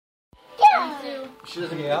She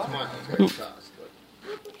doesn't get much.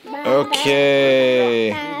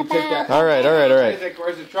 Okay. All right.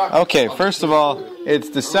 Okay, first of all, it's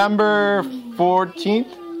December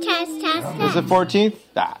 14th. Test. Is it 14th?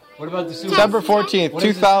 Nah. What about the Super December 14th,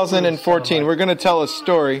 2014. We're going to tell a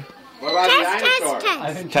story. What about the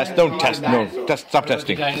dinosaur? Test. Don't test. No. Stop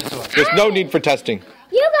testing. There's no need for testing.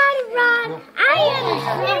 You got it wrong. I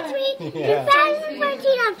am next week,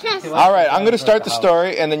 2014 on test. All right, I'm going to start the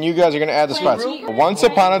story, and then you guys are going to add the spots. Once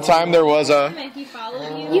upon a time, there was a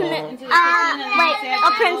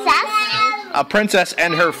princess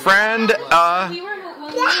and her friend.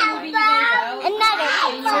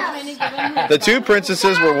 The two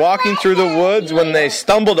princesses were walking through the woods when they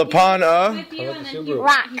stumbled upon a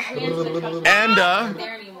rock and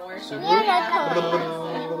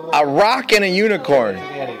a rock and a unicorn.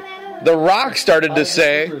 The rock started to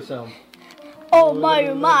say, "Oh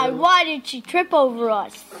my, why did she trip over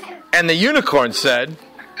us?" And the unicorn said,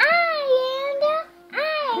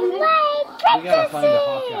 We gotta find a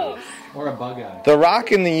Hawkeye or a Bug-Eye. The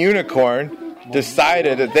rock and the unicorn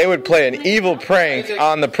decided that they would play an evil prank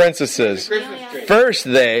on the princesses. First,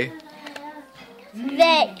 they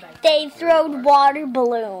throwed water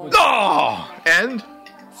balloons. Oh! And?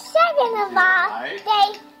 Second of all,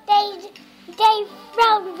 they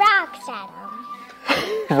throw rocks at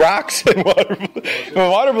them. Rocks and water balloons. The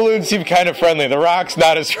water balloons seem kind of friendly. The rock's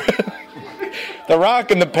not as friendly. The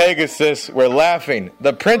rock and the Pegasus were laughing.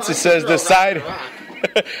 The princesses decided...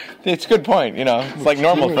 It's a good point, you know. It's like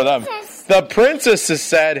normal for them. The princesses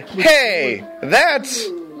said, "Hey, that's...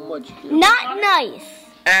 not nice."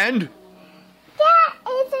 And? That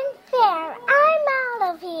isn't fair. I'm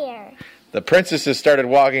out of here. The princesses started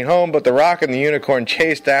walking home, but the rock and the unicorn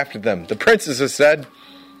chased after them. The princesses said,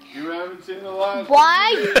 You haven't seen the last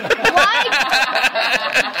Why?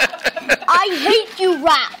 I hate you,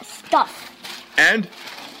 rat stuff. And?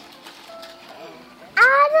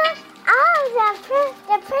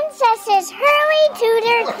 The princesses hurry to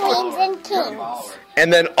their queens and kings.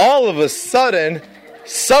 And then all of a sudden,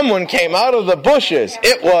 someone came out of the bushes.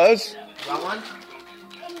 It was... Someone?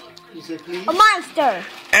 You said please? A monster.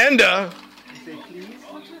 And You say please?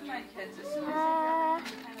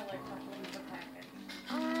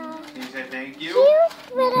 You say thank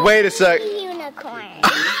you? Wait a sec. Unicorn.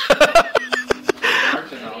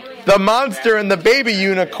 The monster and the baby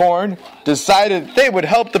unicorn decided they would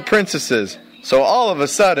help the princesses. So all of a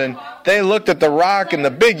sudden, they looked at the rock and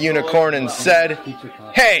the big unicorn and said,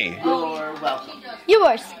 "Hey!" You're welcome. You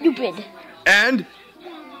are stupid. And?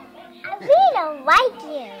 We don't like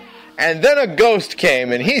you. And then a ghost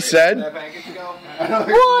came and he said,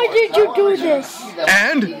 Why did you do this?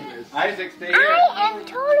 And? Isaac, stay here. I am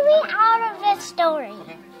totally out of this story.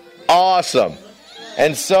 Awesome.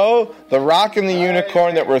 And so, the rock and the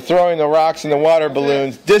unicorn that were throwing the rocks and the water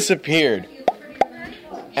balloons disappeared.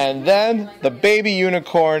 And then, the baby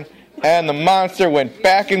unicorn and the monster went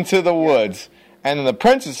back into the woods. And then the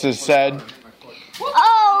princesses said,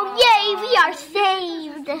 Oh, yay, we are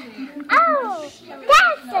saved. Oh,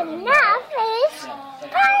 that's enough. It's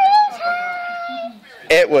party time.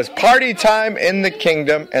 it was party time in the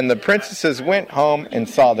kingdom, and the princesses went home and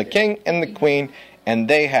saw the king and the queen, and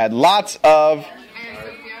they had lots of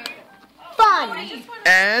Fun.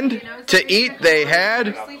 And to eat, they had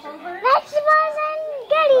Vegetables and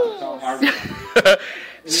goodies.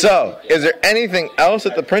 So, is there anything else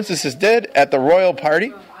that the princesses did at the royal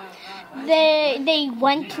party? They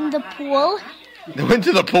went in the pool. They went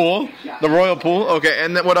to the pool, the royal pool. Okay,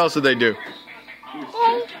 and then what else did they do?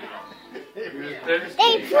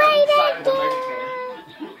 They played a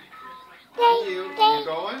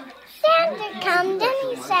game. Santa comes and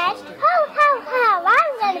he says, ho, ho, ho,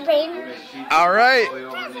 I'm going to bring All right.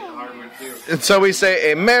 And so we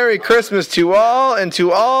say a Merry Christmas to all, and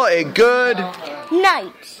to all a good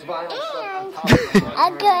Night. and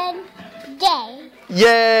a good day.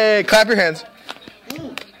 Yay! Clap your hands.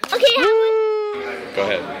 Okay, Go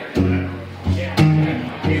ahead.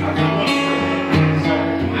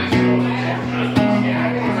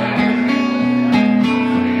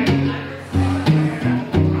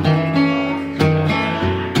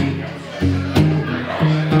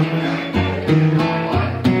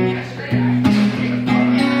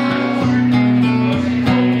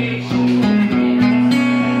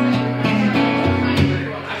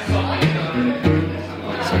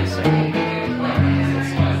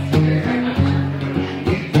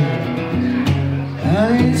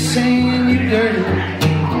 I ain't saying you dirty.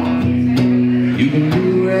 You can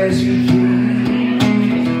do as you please.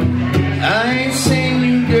 I ain't saying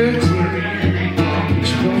you dirty. But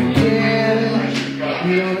you don't care.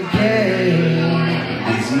 You don't care.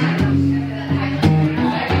 It's easy.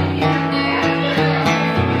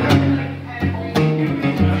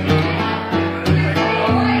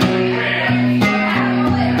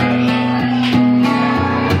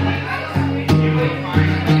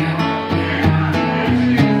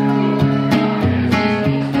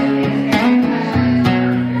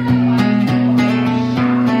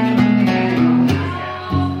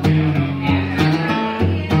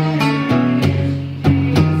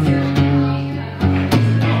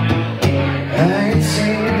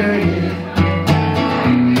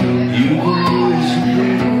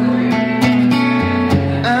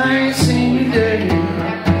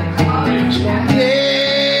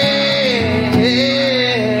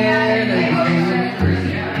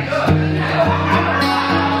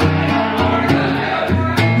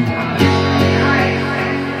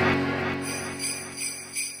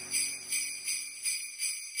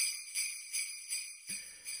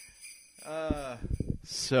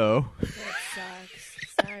 So. That sucks.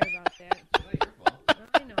 Sorry about that.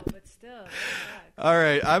 I know, but still, that sucks. All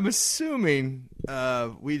right, I'm assuming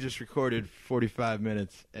we just recorded 45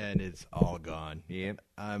 minutes and it's all gone. Yep.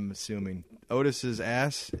 I'm assuming Otis's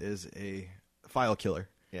ass is a file killer.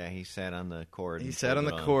 Yeah, he sat on the cord. He sat on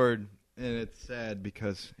the cord, and it's sad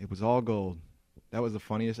because it was all gold. That was the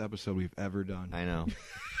funniest episode we've ever done. I know.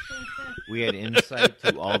 We had insight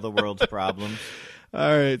to all the world's problems.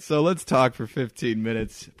 All right, so let's talk for 15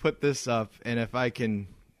 minutes. Put this up, and if I can,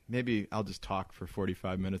 maybe I'll just talk for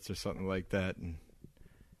 45 minutes or something like that. And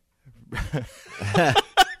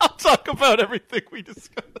I'll talk about everything we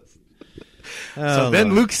discussed. So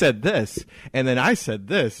then Luke said this, and then I said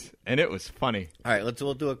this, and it was funny. All right,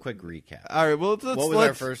 we'll do a quick recap. All right, well, what was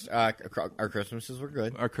our first? Our Christmases were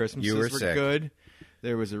good. Our Christmases were good.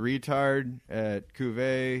 There was a retard at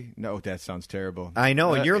Cuvée. No, that sounds terrible. I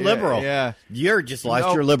know, and you're liberal. Yeah. You're just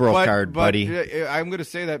lost your liberal card, buddy. I'm going to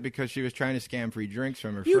say that because she was trying to scam free drinks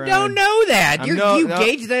from her friend. You don't know that. You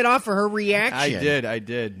gauged that off of her reaction. I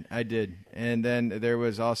did. And then there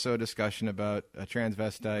was also a discussion about a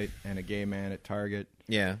transvestite and a gay man at Target.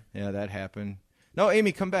 Yeah. Yeah, that happened. No,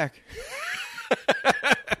 Amy, come back.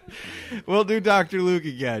 We'll do Dr. Luke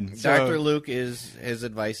again. Dr. Luke his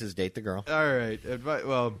advice is date the girl. All right.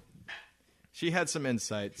 Well, she had some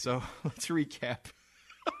insight, so let's recap.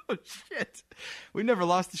 Oh, shit. We never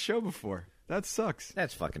lost the show before. That sucks.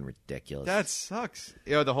 That's fucking ridiculous. That sucks.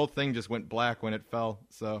 The whole thing just went black when it fell,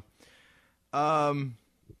 so...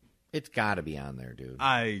 It's got to be on there, dude.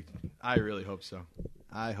 I really hope so.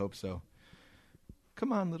 I hope so.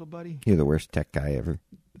 Come on, little buddy. You're the worst tech guy ever.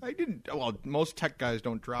 I didn't... Well, most tech guys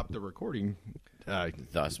don't drop the recording.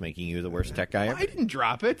 Thus making you the worst tech guy ever. I didn't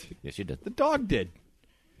drop it. Yes, you did. The dog did.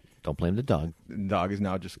 Don't blame the dog. The dog is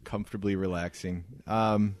now just comfortably relaxing.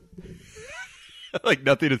 Like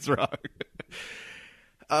nothing is wrong.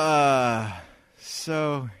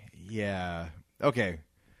 So, yeah. Okay.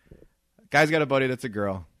 Guy's got a buddy that's a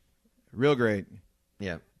girl. Real great.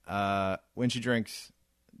 Yeah. When she drinks,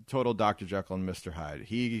 total Dr. Jekyll and Mr. Hyde.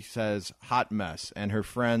 He says hot mess, and her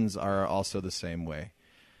friends are also the same way.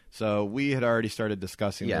 So we had already started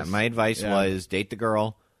discussing this. Yeah, my advice was date the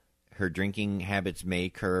girl. Her drinking habits may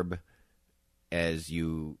curb as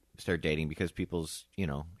you start dating because people's,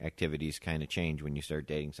 activities kind of change when you start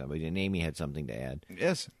dating somebody. And Amy had something to add.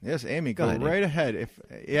 Yes, Amy, go right ahead.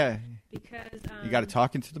 Because you got to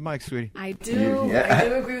talk into the mic, sweetie. I do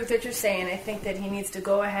agree with what you're saying. I think that he needs to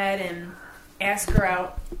go ahead and ask her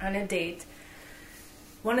out on a date.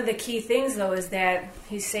 One of the key things, though, is that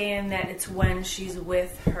he's saying that it's when she's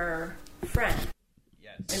with her friend.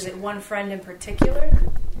 Yes. Is it one friend in particular?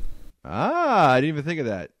 I didn't even think of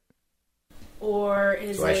that. Or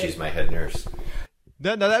is That's why she's my head nurse.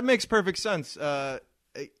 That makes perfect sense. Can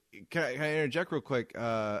I interject real quick?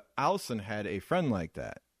 Allison had a friend like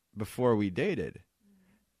that before we dated.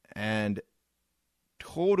 And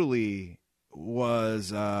totally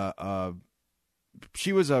was...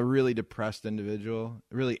 she was a really depressed individual,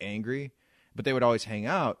 really angry, but they would always hang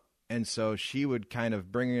out. And so she would kind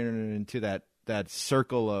of bring her into that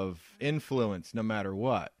circle of influence no matter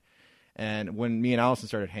what. And when me and Allison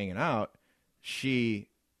started hanging out, she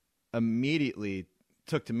immediately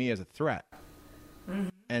took to me as a threat. Mm-hmm.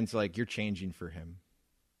 And it's like, you're changing for him.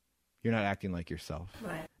 You're not acting like yourself.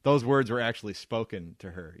 Right. Those words were actually spoken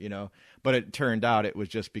to her, But it turned out it was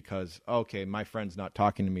just because, okay, my friend's not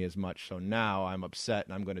talking to me as much, so now I'm upset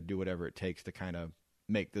and I'm going to do whatever it takes to kind of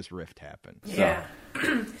make this rift happen. Yeah.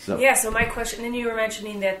 So my question, and you were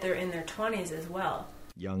mentioning that they're in their 20s as well.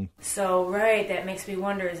 Young. So, right, that makes me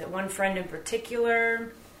wonder, is it one friend in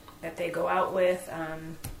particular that they go out with? I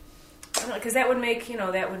don't know, because that would make,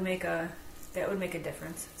 that would make a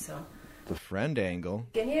difference, so... The friend angle.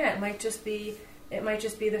 And yeah, it might just be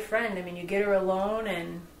the friend. I mean, you get her alone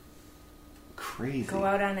and go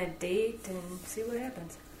out on a date and see what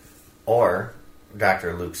happens. Or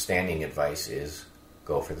Dr. Luke's standing advice is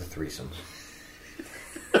go for the threesome.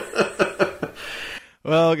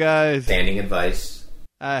 Well, guys, standing advice.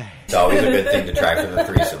 It's always a good thing to try for the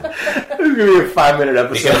threesome. This is gonna be a 5-minute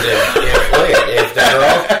episode.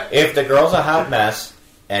 Because if the girl's a hot mess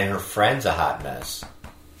and her friend's a hot mess,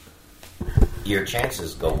 your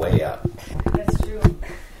chances go way up. That's true.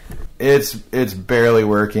 It's barely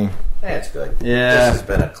working. That's good. Yeah. This has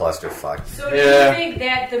been a clusterfuck. So do you think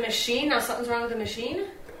that the machine, now something's wrong with the machine?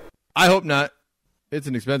 I hope not. It's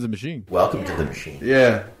an expensive machine. Welcome to the machine.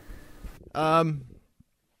 Yeah.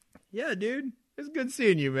 Yeah, dude. It's good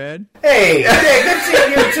seeing you, man. Hey, good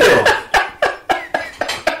seeing you too.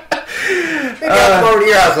 Maybe I'll come over to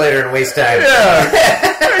your house later and waste time.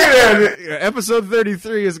 Yeah. Episode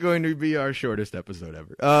 33 is going to be our shortest episode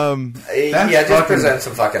ever. Just present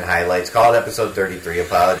some fucking highlights. Call it episode 33.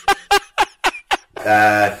 Apology.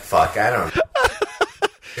 Fuck, I don't know.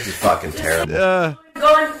 This is fucking terrible.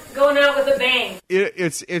 Going out with a bang.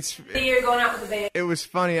 It's You're going out with a bang. It was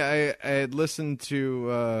funny. I had listened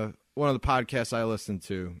to one of the podcasts I listened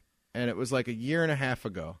to, and it was like a year and a half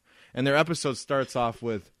ago. And their episode starts off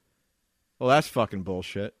with, well, that's fucking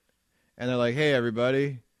bullshit. And they're like, hey,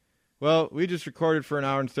 everybody. Well, we just recorded for an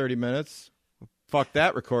hour and 30 minutes. Fuck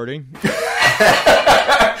that recording.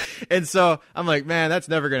 And so I'm like, man, that's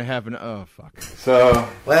never going to happen. Oh, fuck. So,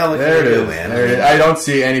 well, there it is, man. There it is. I don't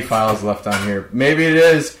see any files left on here. Maybe it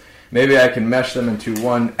is. Maybe I can mesh them into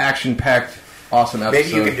one action-packed, awesome episode.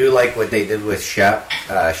 Maybe you can do like what they did with Chef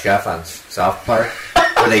on South Park,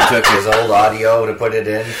 where they took his old audio to put it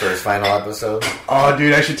in for his final episode. Oh,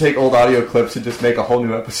 dude, I should take old audio clips and just make a whole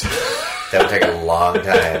new episode. That would take a long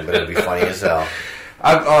time, but it would be funny as hell.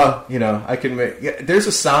 I can make... Yeah, there's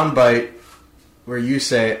a soundbite where you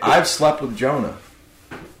say, I've slept with Jonah,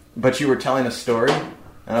 but you were telling a story,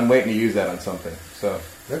 and I'm waiting to use that on something. So...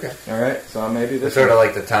 Okay. All right. So maybe this it's sort of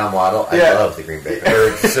like the Tom Waddle. I love the Green Bay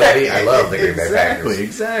Packers. Or Sylvie, I love the Green Bay Packers.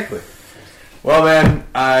 Exactly. Well, man,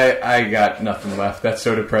 I got nothing left. That's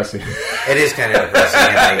so depressing. It is kind of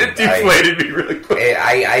depressing. It deflated me really quick.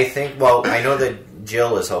 I think. Well, I know that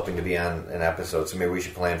Jill is hoping to be on an episode, so maybe we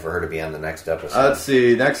should plan for her to be on the next episode. Let's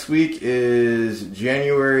see. Next week is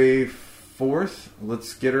January 4th.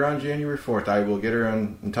 Let's get her on January 4th. I will get her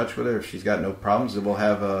in touch with her if she's got no problems. We'll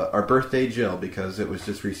have our birthday Jill, because it was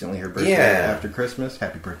just recently her birthday after Christmas.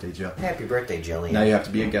 Happy birthday, Jill. Happy birthday, Jillian. Now you have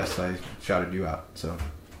to be a guest. I shouted you out. So,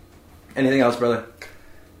 anything else, brother?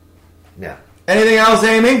 No. Anything else,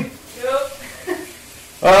 Amy? Nope.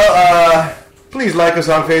 Well, please like us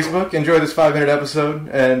on Facebook. Enjoy this 5-minute episode,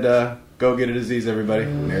 and go get a disease, everybody.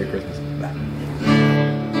 Merry Christmas. Bye.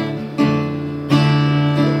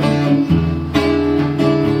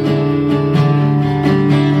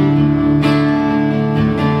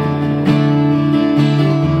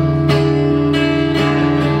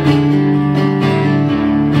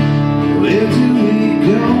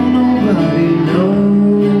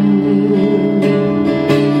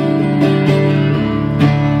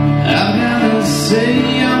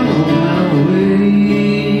 Say I'm on my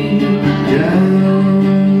way down.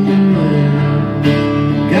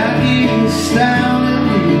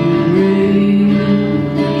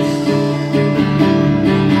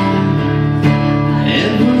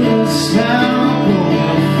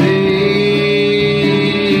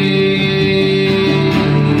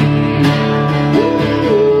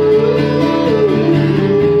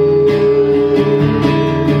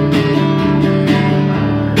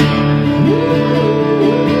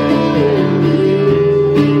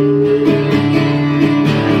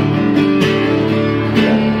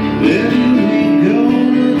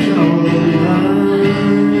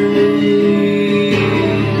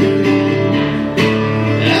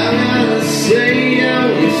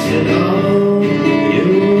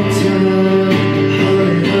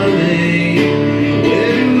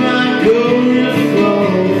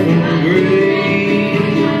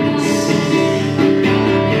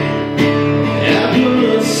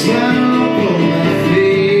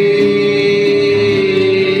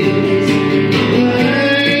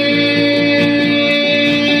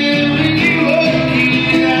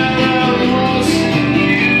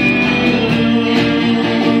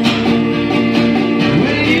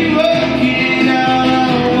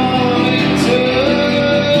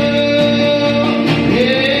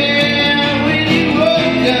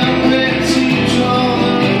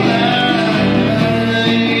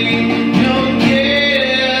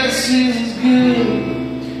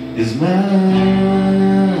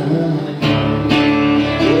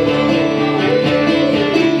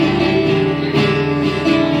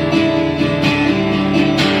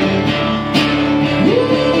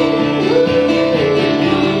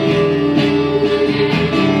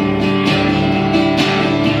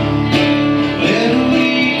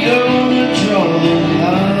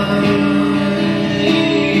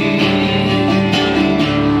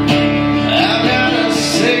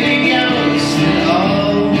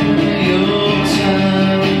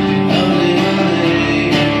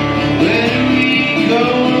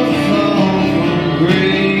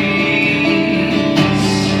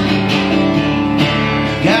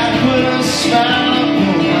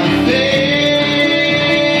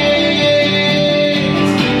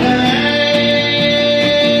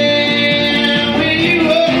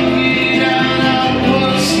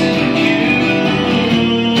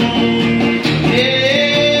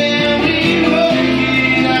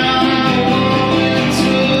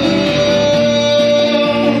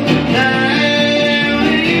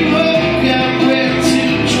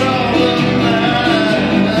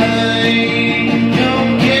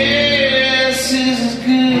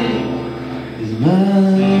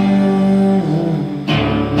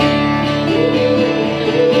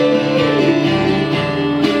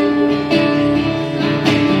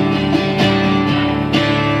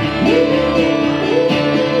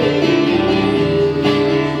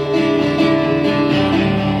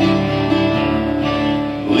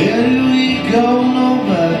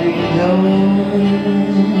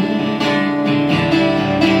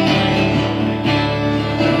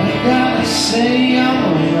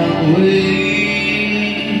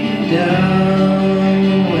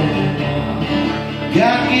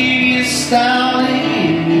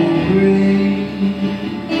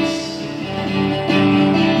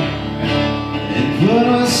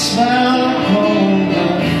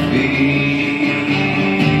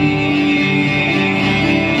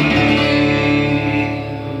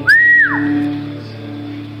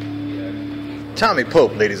 Tommy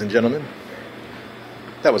Pope, ladies and gentlemen.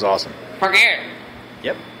 That was awesome. Forget.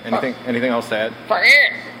 Yep. Anything else to add?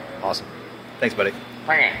 Forget. Awesome. Thanks, buddy.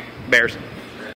 Forget. Bears.